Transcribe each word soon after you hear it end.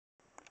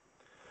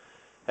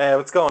Hey,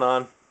 what's going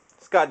on?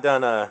 Just got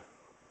done,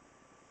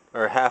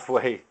 or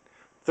halfway,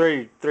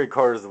 three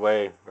quarters of the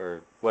way,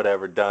 or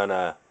whatever,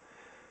 done,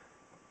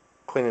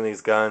 cleaning these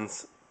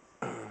guns,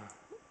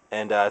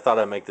 and I thought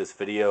I'd make this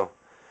video.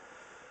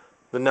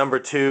 The number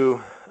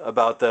two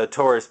about the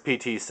Taurus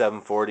PT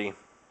 740.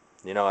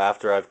 You know,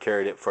 after I've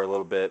carried it for a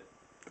little bit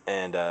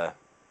and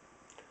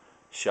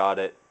shot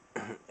it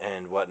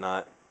and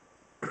whatnot.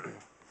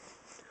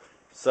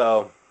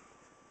 So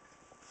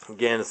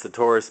again, it's the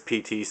Taurus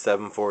PT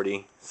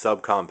 740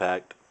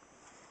 subcompact.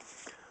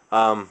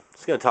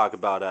 Just gonna talk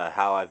about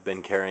how I've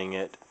been carrying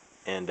it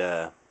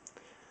and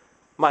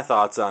my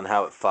thoughts on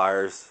how it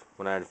fires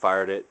when I had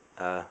fired it.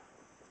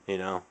 You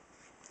know,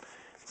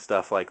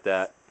 stuff like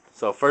that.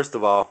 So first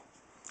of all,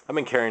 I've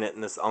been carrying it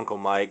in this Uncle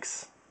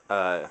Mike's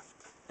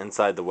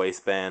inside the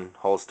waistband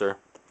holster.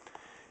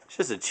 It's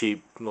just a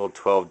cheap little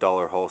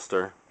 $12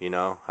 holster. You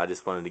know, I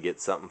just wanted to get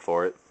something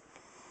for it.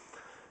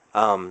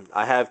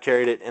 I have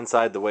carried it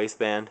inside the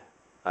waistband.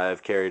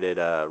 I've carried it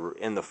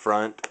in the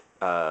front,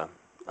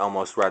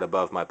 almost right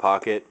above my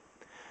pocket.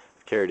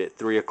 I've carried it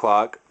 3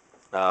 o'clock,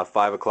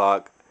 5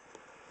 o'clock,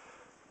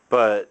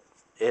 but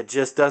it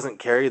just doesn't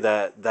carry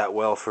that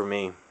well for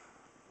me.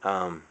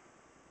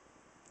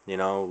 You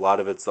know, a lot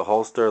of it's the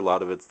holster, a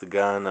lot of it's the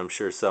gun. I'm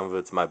sure some of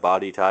it's my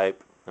body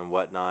type and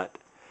whatnot.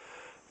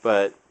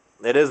 But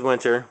it is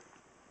winter,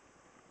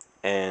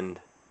 and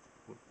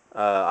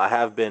I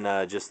have been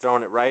just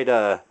throwing it right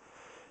in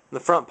the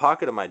front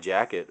pocket of my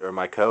jacket or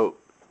my coat.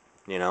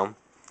 You know,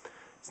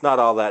 it's not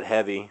all that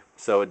heavy,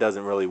 so it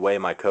doesn't really weigh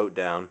my coat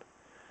down.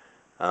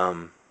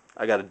 I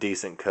got a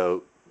decent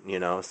coat, you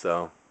know,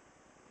 so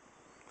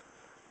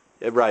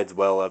it rides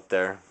well up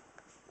there.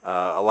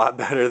 A lot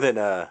better than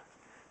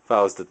if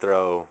I was to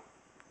throw,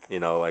 you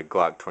know, like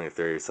Glock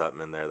 23 or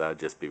something in there. That would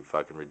just be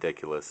fucking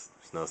ridiculous.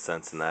 There's no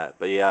sense in that.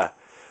 But yeah,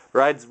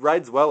 rides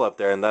well up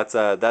there, and that's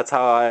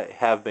how I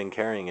have been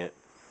carrying it.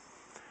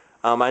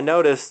 I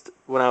noticed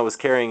when I was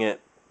carrying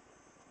it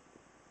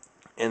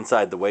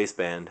inside the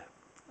waistband,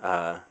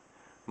 my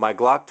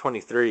Glock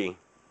 23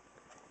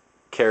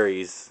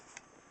 carries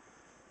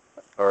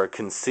or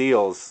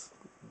conceals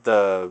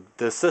the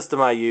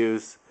system I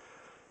use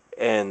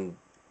and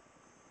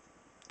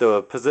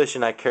the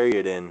position I carry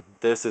it in.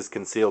 This is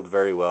concealed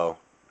very well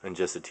in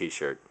just a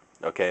t-shirt.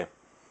 Okay,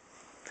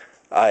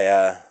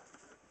 I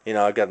you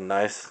know, I got a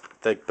nice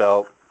thick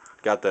belt,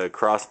 got the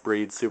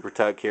crossbreed super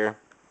tuck here.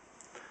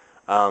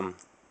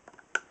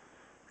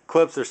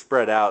 Clips are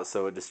spread out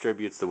so it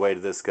distributes the weight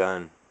of this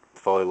gun,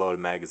 fully loaded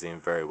magazine,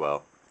 very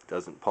well.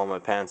 Doesn't pull my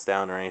pants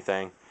down or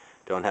anything.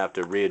 Don't have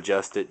to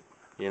readjust it,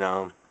 you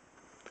know.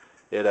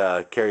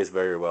 It carries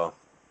very well.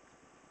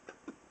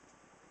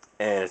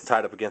 And it's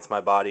tied up against my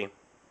body.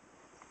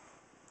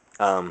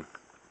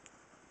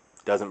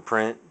 Doesn't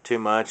print too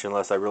much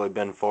unless I really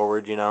bend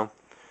forward, you know.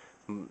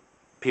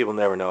 People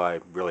never know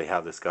I really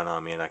have this gun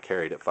on me, and I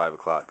carried at 5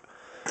 o'clock.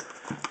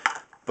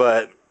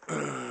 But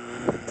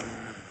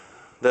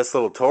this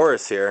little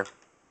Taurus here,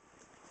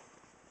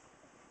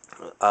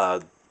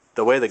 the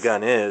way the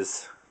gun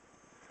is,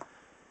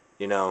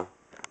 you know,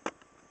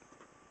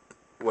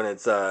 when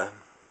it's you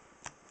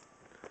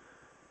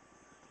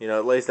know,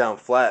 it lays down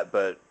flat,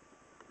 but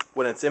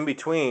when it's in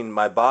between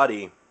my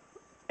body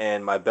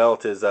and my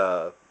belt is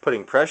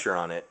putting pressure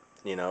on it,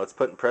 you know, it's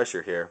putting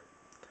pressure here.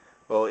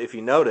 Well, if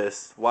you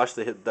notice, watch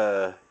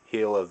the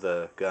heel of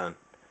the gun.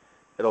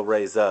 It'll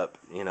raise up,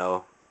 you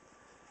know,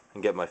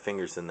 and get my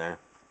fingers in there.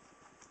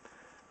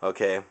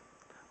 Okay,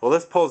 well,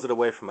 this pulls it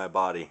away from my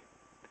body,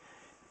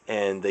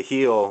 and the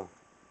heel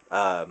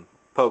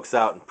pokes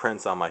out and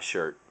prints on my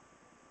shirt.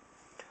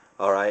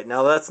 Alright,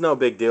 now that's no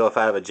big deal if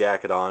I have a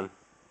jacket on,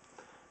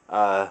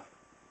 or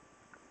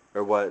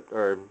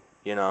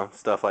you know,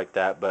 stuff like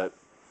that, but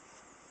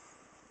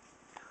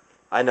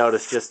I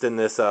noticed just in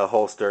this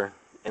holster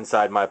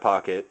inside my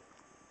pocket,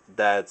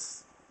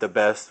 that's the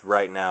best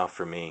right now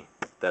for me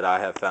that I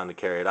have found to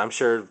carry it. I'm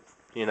sure,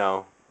 you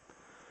know,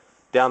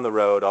 down the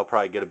road I'll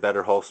probably get a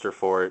better holster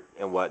for it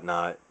and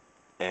whatnot,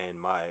 and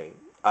my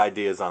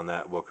ideas on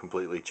that will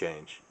completely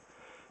change.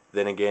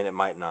 Then again, it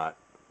might not.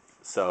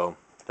 So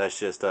that's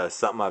just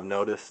something I've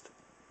noticed.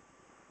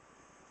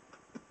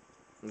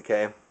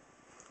 Okay,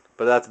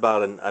 but that's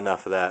about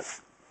enough of that.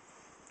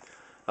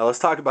 Now let's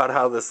talk about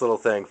how this little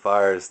thing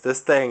fires.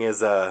 This thing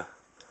is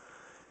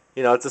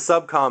you know, it's a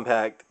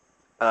subcompact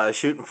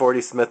shooting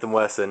 40 Smith &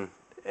 Wesson,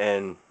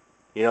 and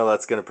you know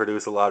that's going to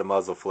produce a lot of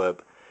muzzle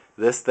flip.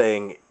 This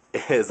thing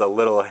is a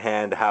little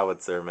hand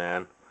howitzer,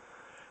 man.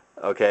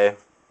 Okay,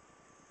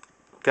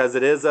 because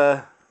it is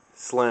a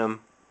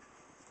slim.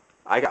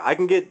 I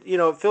can get, you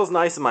know, it feels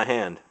nice in my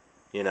hand,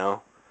 you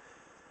know.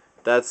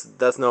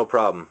 That's no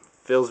problem.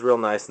 Feels real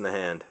nice in the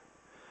hand.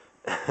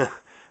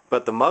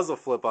 But the muzzle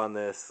flip on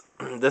this,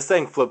 this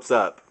thing flips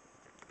up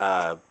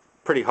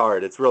pretty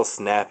hard. It's real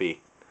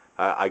snappy,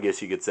 I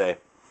guess you could say.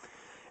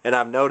 And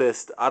I've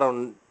noticed, I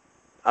don't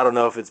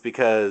know if it's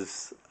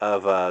because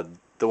of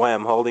the way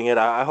I'm holding it.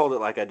 I hold it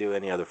like I do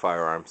any other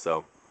firearm,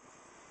 so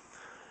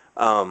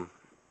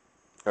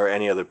or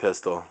any other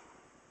pistol.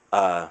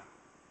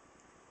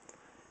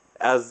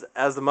 as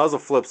the muzzle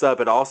flips up,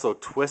 it also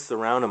twists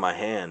around in my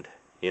hand.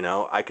 You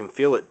know, I can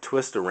feel it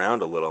twist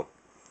around a little.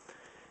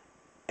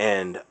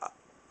 And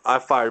I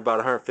fired about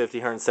 150,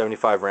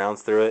 175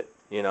 rounds through it,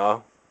 you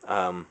know.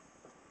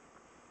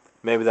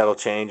 Maybe that'll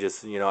change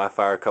as, you know, I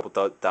fire a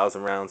couple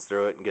thousand rounds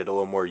through it and get a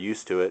little more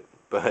used to it.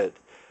 But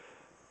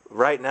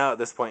right now, at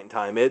this point in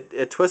time,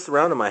 it twists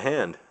around in my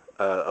hand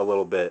a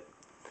little bit.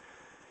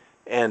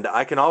 And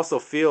I can also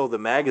feel the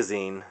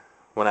magazine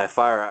when I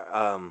fire.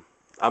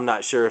 I'm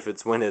not sure if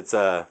it's when it's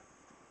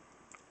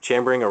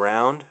chambering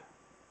around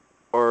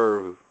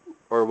or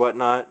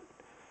whatnot,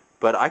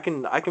 but I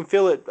can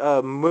feel it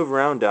move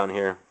around down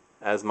here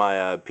as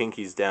my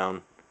pinky's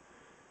down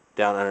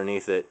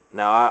underneath it.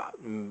 Now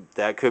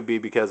that could be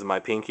because of my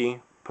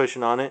pinky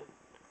pushing on it.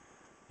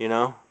 You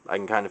know, I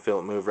can kind of feel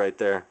it move right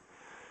there,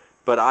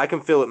 but I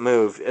can feel it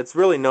move. It's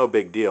really no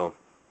big deal,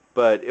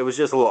 but it was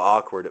just a little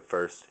awkward at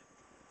first.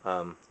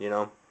 You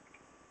know.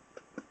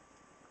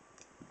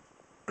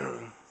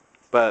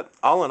 But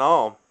all in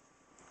all,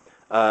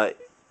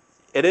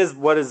 it is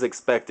what is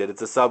expected.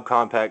 It's a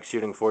subcompact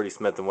shooting 40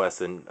 Smith &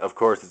 Wesson. Of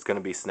course, it's going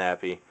to be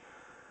snappy.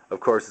 Of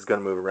course, it's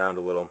going to move around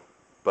a little.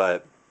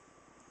 But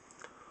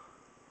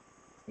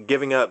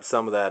giving up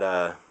some of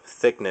that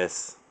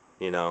thickness,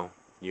 you know,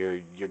 you're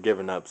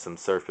giving up some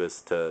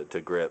surface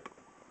to grip.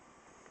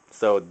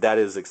 So that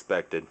is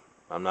expected.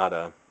 I'm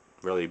not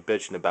really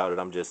bitching about it.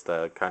 I'm just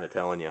kind of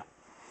telling you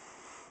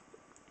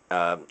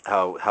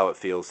how it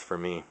feels for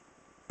me.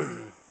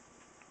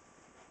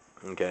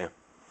 Okay,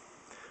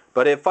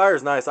 but it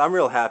fires nice. I'm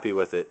real happy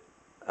with it.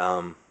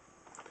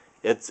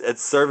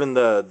 It's serving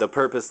the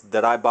purpose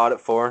that I bought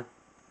it for.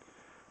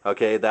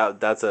 Okay,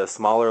 that's a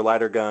smaller,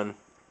 lighter gun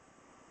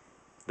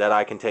that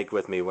I can take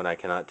with me when I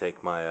cannot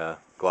take my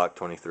Glock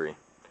 23.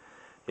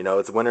 You know,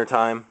 it's winter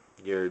time.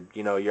 You're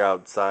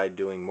outside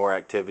doing more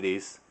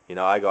activities. You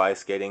know, I go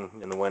ice skating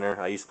in the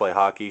winter. I used to play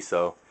hockey,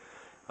 so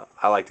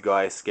I like to go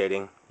ice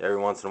skating every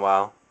once in a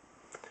while.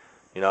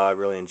 You know, I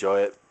really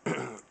enjoy it.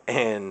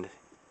 And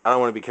I don't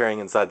want to be carrying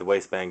inside the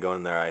waistband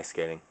going there ice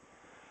skating.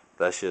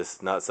 That's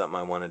just not something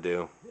I want to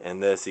do.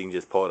 And this, you can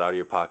just pull it out of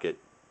your pocket,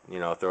 you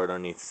know, throw it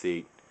underneath the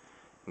seat,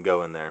 and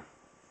go in there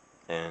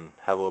and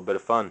have a little bit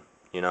of fun,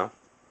 you know.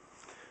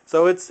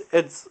 So it's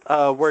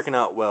working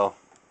out well.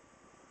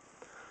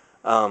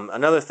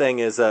 Another thing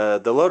is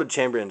the loaded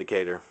chamber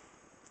indicator.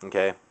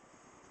 Okay,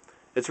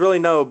 it's really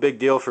no big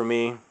deal for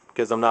me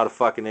because I'm not a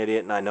fucking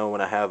idiot and I know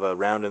when I have a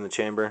round in the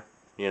chamber.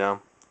 You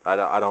know,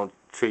 I don't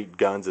treat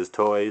guns as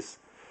toys.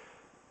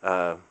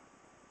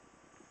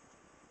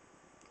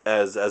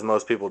 As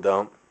most people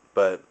don't,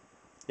 but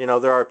you know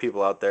there are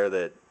people out there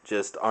that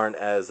just aren't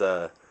as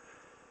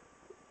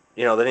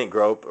you know, they didn't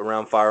grow up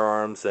around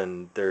firearms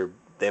and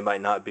they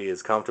might not be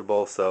as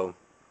comfortable, so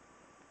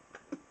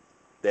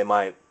they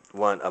might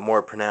want a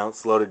more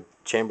pronounced loaded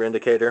chamber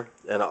indicator.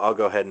 And I'll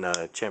go ahead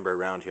and chamber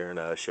around here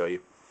and show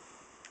you.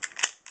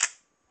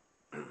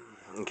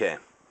 Okay,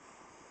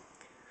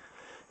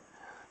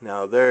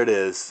 now there it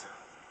is.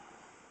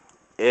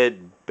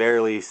 It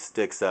barely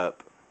sticks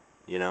up.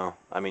 You know,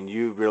 I mean,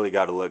 you really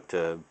got to look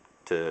to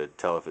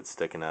tell if it's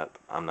sticking up.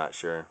 I'm not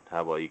sure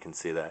how well you can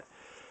see that.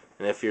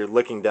 And if you're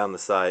looking down the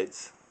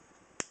sights,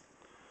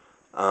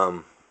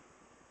 you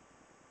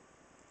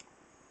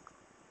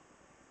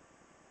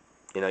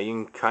know, you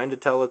can kind of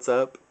tell it's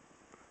up,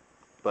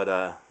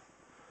 but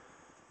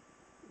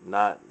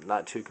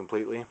not too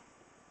completely.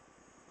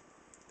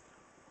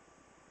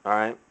 All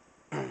right,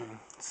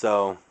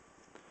 so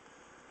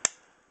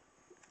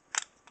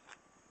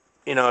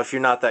you know, if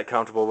you're not that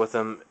comfortable with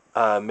them,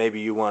 maybe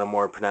you want a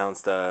more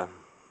pronounced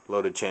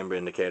loaded chamber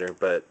indicator,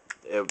 but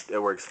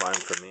it works fine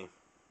for me.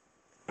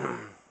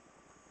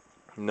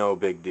 No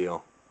big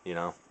deal, you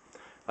know.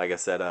 Like I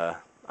said,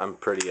 I'm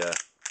pretty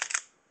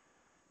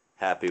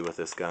happy with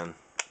this gun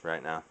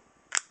right now.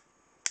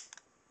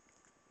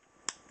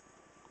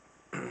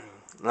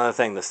 Another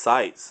thing, the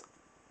sights.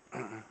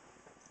 You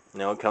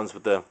know, it comes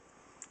with the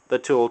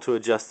tool to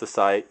adjust the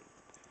sight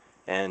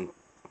and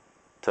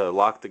to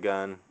lock the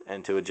gun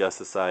and to adjust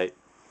the sight.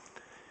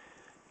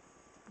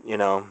 You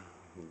know,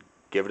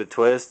 give it a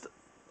twist,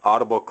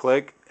 audible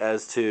click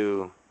as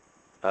to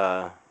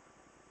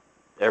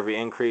every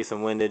increase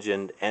in windage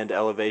and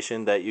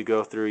elevation that you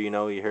go through. You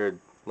know, you hear a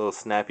little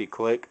snappy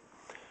click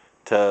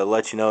to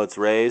let you know it's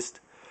raised.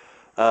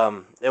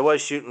 It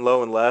was shooting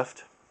low and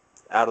left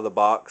out of the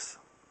box.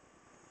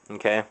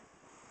 Okay,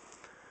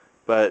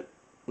 but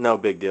no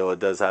big deal. It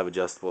does have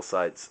adjustable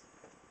sights.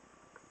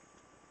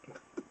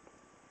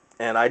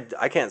 And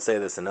I can't say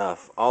this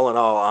enough. All in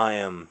all, I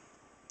am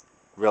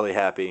really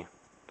happy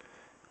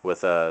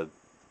with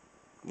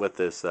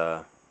this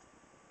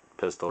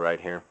pistol right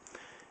here.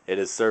 It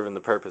is serving the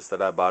purpose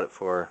that I bought it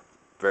for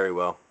very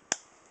well.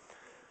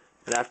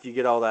 And after you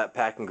get all that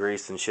packing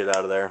grease and shit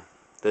out of there,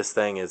 this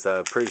thing is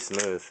pretty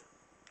smooth.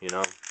 You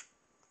know,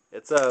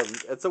 it's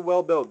a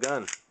well-built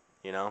gun.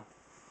 You know,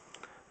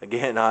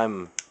 again,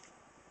 I'm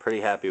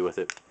pretty happy with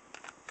it.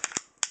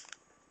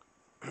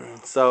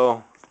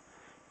 So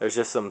there's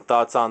just some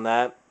thoughts on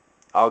that.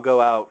 I'll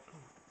go out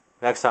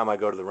next time I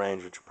go to the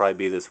range, which will probably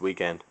be this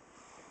weekend,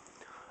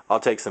 I'll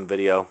take some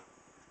video.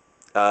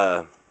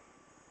 This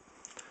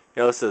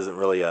isn't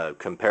really a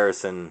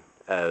comparison,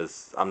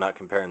 as I'm not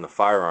comparing the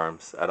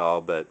firearms at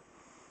all, but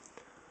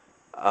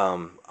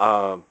I'm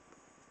going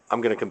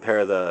to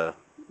compare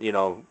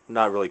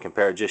not really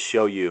compare, just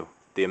show you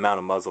the amount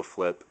of muzzle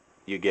flip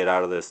you get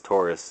out of this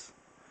Taurus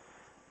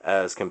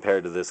as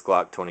compared to this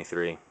Glock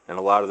 23. And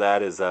a lot of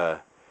that is, the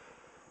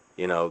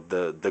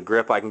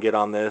grip I can get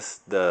on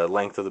this, the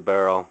length of the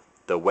barrel,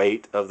 the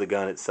weight of the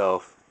gun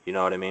itself, you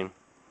know what I mean?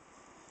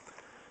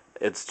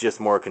 It's just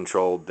more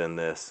controlled than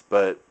this.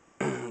 But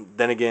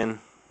then again,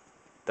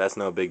 that's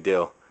no big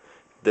deal.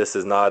 This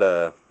is not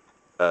a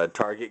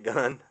target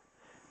gun.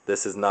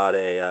 This is not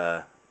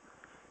a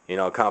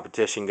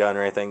competition gun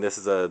or anything. This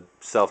is a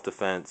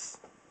self-defense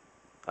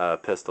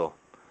pistol.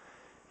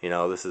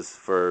 This is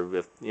for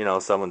if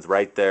someone's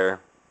right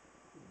there,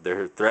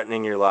 they're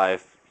threatening your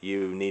life,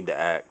 you need to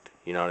act.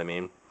 You know what I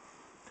mean?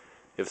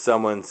 If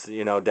someone's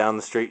down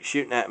the street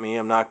shooting at me,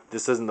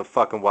 this isn't the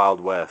fucking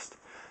Wild West.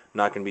 I'm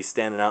not gonna be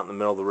standing out in the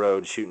middle of the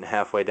road shooting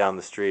halfway down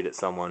the street at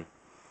someone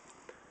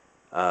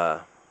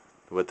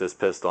with this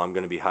pistol. I'm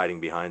gonna be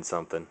hiding behind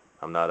something.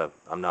 I'm not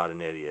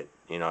an idiot.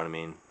 You know what I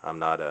mean? I'm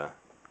not a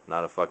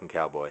fucking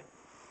cowboy.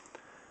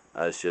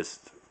 It's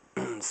just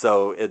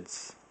so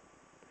its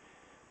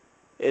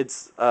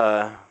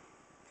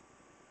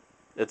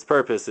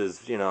purpose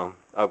is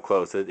up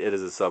close. It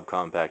is a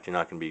subcompact. You're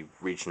not gonna be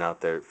reaching out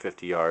there at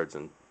 50 yards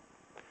and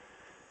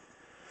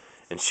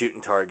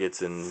shooting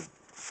targets and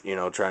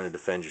trying to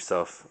defend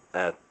yourself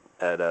at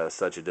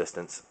such a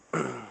distance.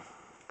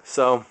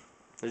 So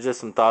there's just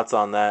some thoughts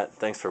on that.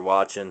 Thanks for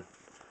watching.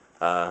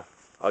 I'll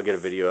get a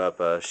video up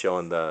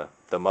showing the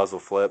muzzle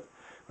flip.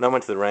 When I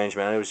went to the range,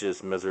 man, it was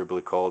just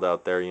miserably cold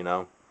out there.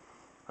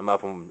 I'm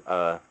up in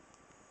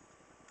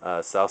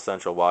south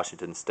central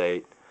Washington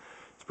State.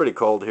 It's pretty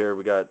cold here.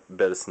 We got a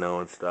bit of snow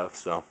and stuff,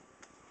 so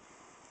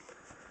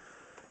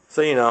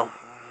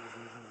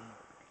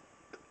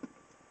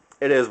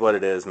it is what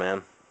it is,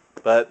 man.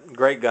 But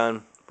great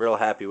gun. Real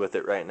happy with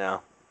it right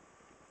now.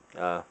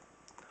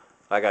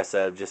 Like I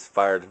said, I've just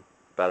fired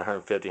about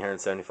 150,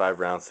 175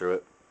 rounds through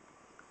it.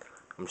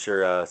 I'm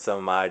sure some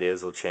of my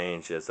ideas will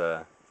change as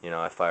I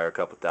fire a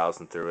couple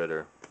thousand through it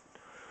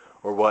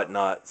or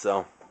whatnot.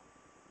 So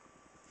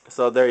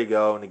there you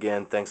go. And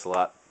again, thanks a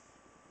lot.